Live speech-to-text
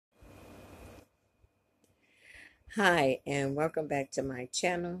Hi, and welcome back to my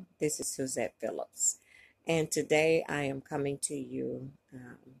channel. This is Suzette Phillips, and today I am coming to you.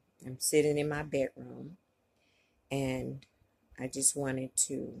 I'm sitting in my bedroom, and I just wanted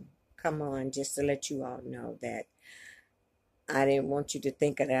to come on just to let you all know that I didn't want you to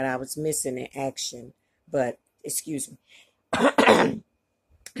think that I was missing in action, but excuse me. I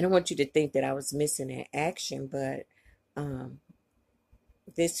don't want you to think that I was missing in action, but um,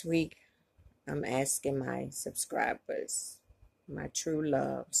 this week I'm asking my subscribers, my true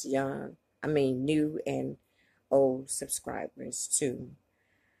loves, new and old subscribers, to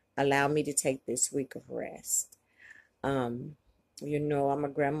allow me to take this week of rest. Um, I'm a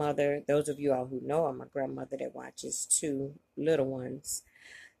grandmother. Those of you all who know, I'm a grandmother that watches two little ones.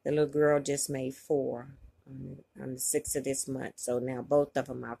 The little girl just made four on the 6th of this month, so now both of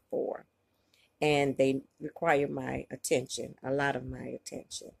them are four. And they require my attention, a lot of my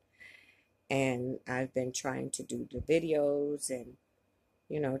attention. And I've been trying to do the videos and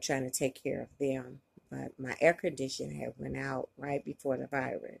trying to take care of them. But my air conditioner had went out right before the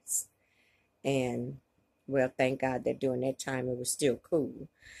virus. And well, thank God that during that time it was still cool.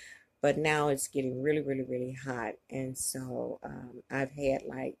 But now it's getting really, really, really hot. And so I've had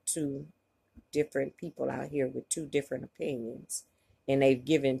like two different people out here with two different opinions. And they've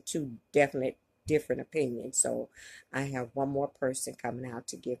given two definite different opinions. So I have one more person coming out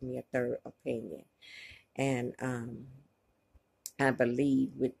to give me a third opinion. And I believe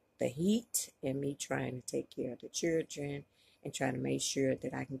with the heat and me trying to take care of the children and trying to make sure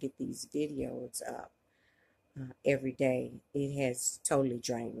that I can get these videos up every day, it has totally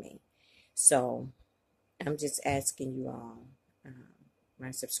drained me. So I'm just asking you all,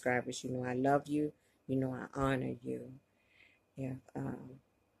 my subscribers, I love you. I honor you. If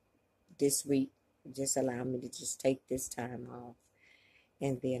this week, just allow me to just take this time off,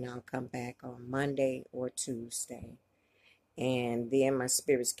 and then I'll come back on Monday or Tuesday. And then my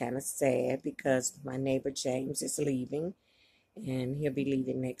spirit's kind of sad because my neighbor James is leaving, and he'll be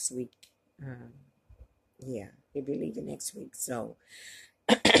leaving next week. Um, yeah, he'll be leaving next week. So,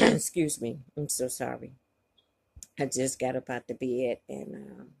 excuse me. I'm so sorry. I just got up out the bed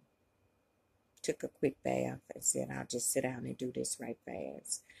and took a quick bath and said I'll just sit down and do this right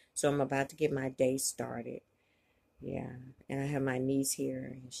fast. So I'm about to get my day started. Yeah, and I have my niece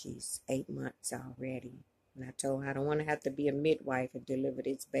here, and she's 8 months already. And I told her I don't want to have to be a midwife and deliver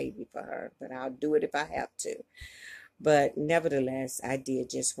this baby for her, but I'll do it if I have to. But nevertheless, I did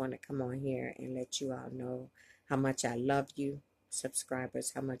just want to come on here and let you all know how much I love you,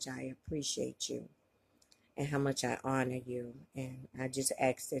 subscribers, how much I appreciate you, and how much I honor you. And I just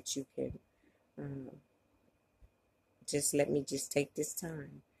ask that you can um, just let me just take this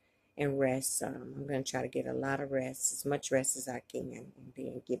time and rest. I'm going to try to get a lot of rest, as much rest as I can, and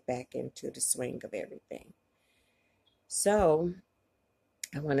then get back into the swing of everything. So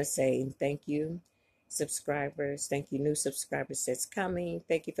I want to say thank you, subscribers. Thank you, new subscribers that's coming.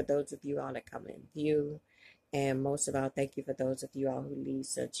 Thank you for those of you all that come and view. And most of all, thank you for those of you all who leave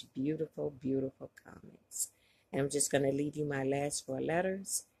such beautiful, beautiful comments. And I'm just going to leave you my last four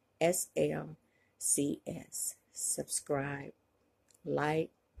letters, SLCS. Subscribe, like,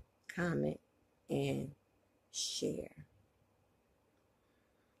 comment, and share.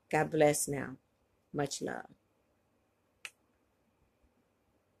 God bless now. Much love.